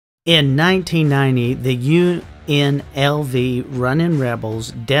In 1990, the UNLV Runnin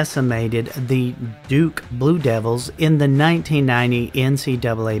Rebels decimated the Duke Blue Devils in the 1990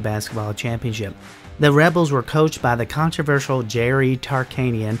 Ncaa Basketball Championship. The Rebels were coached by the controversial Jerry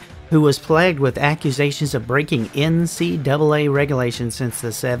Tarkanian, who was plagued with accusations of breaking NCAA regulations since the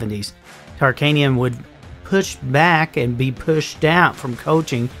 70s. Tarkanian would push back and be pushed out from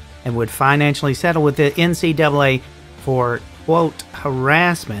coaching and would financially settle with the NCAA for, quote,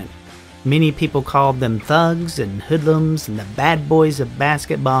 harassment. Many people called them thugs and hoodlums and the bad boys of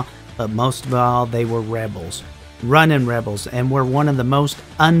basketball, but most of all, they were rebels, Runnin Rebels, and were one of the most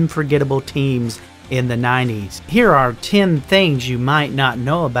unforgettable teams in the 90s. Here are 10 things you might not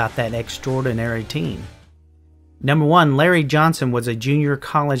know about that extraordinary team. Number 1, Larry Johnson was a junior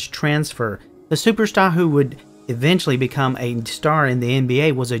college transfer. The superstar who would eventually become a star in the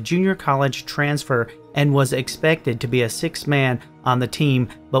NBA was a junior college transfer and was expected to be a sixth man on the team,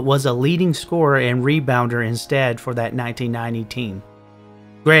 but was a leading scorer and rebounder instead for that 1990 team.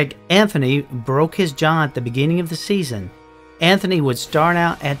 Greg Anthony broke his jaw at the beginning of the season. Anthony would start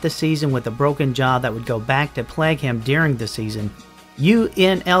out at the season with a broken jaw that would go back to plague him during the season.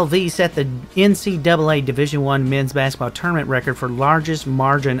 UNLV set the NCAA Division I men's basketball tournament record for largest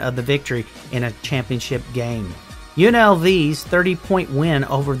margin of the victory in a championship game. UNLV's 30-point win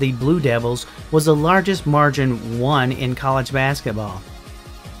over the Blue Devils was the largest margin won in college basketball.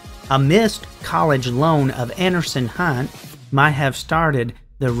 A missed college loan of Anderson Hunt might have started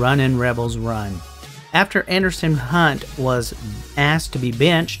the Runnin Rebels run. After Anderson Hunt was asked to be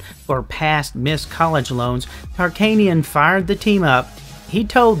benched for past missed college loans, Tarkanian fired the team up. He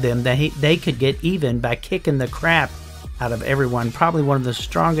told them that they could get even by kicking the crap out of everyone. Probably one of the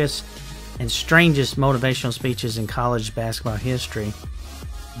strongest and strangest motivational speeches in college basketball history.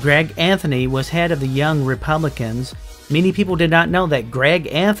 Greg Anthony was head of the Young Republicans. Many people did not know that Greg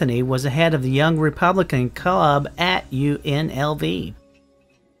Anthony was the head of the Young Republican Club at UNLV.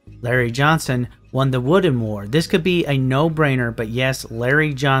 Larry Johnson won the Wooden War. This could be a no-brainer, but yes,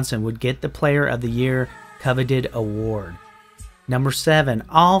 Larry Johnson would get the Player of the Year coveted award. Number 7,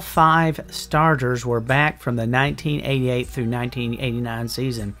 all 5 starters were back from the 1988 through 1989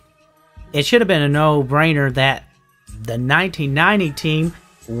 season. It should have been a no-brainer that the 1990 team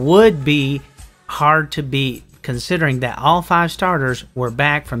would be hard to beat, considering that all 5 starters were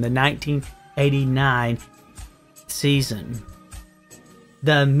back from the 1989 season.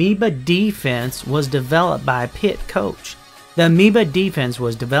 The Amoeba defense was developed by a Pitt coach. The Amoeba defense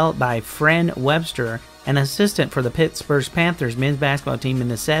was developed by Fred Webster, an assistant for the Pittsburgh Panthers men's basketball team in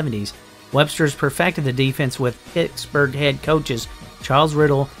the 70s. Webster's perfected the defense with Pittsburgh head coaches Charles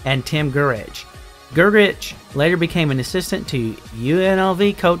Riddle and Tim Gurich. Gurich later became an assistant to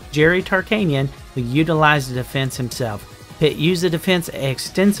UNLV coach Jerry Tarkanian, who utilized the defense himself. Pitt used the defense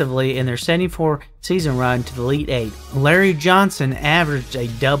extensively in their 74 season run to the Elite Eight. Larry Johnson averaged a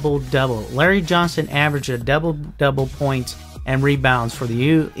double-double. Larry Johnson averaged a double-double points and rebounds for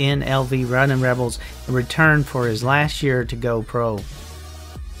the UNLV Runnin Rebels in return for his last year to go pro.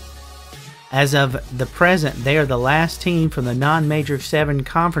 As of the present, they are the last team from the non-major 7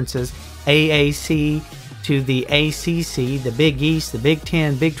 conferences, AAC to the ACC, the Big East, the Big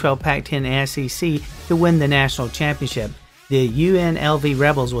 10, Big 12, Pac-10, and SEC to win the national championship. The UNLV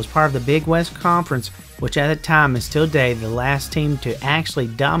Rebels was part of the Big West Conference, which at the time and still today the last team to actually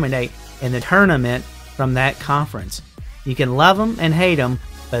dominate in the tournament from that conference. You can love them and hate them,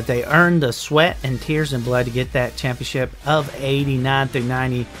 but they earned the sweat and tears and blood to get that championship of 89 through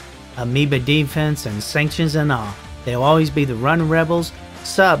 90. Amoeba defense and sanctions and all. They'll always be the Runnin Rebels.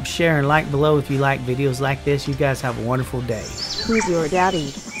 Sub, share, and like below if you like videos like this. You guys have a wonderful day. Who's your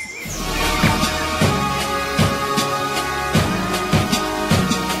daddy?